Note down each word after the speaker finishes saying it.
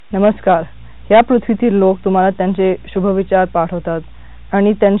नमस्कार. या पृथ्वीतील लोक तुम्हाला त्यांचे शुभविचार पाठवतात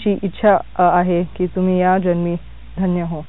आणि त्यांची इच्छा आहे की तुम्ही या जन्मी धन्य हो.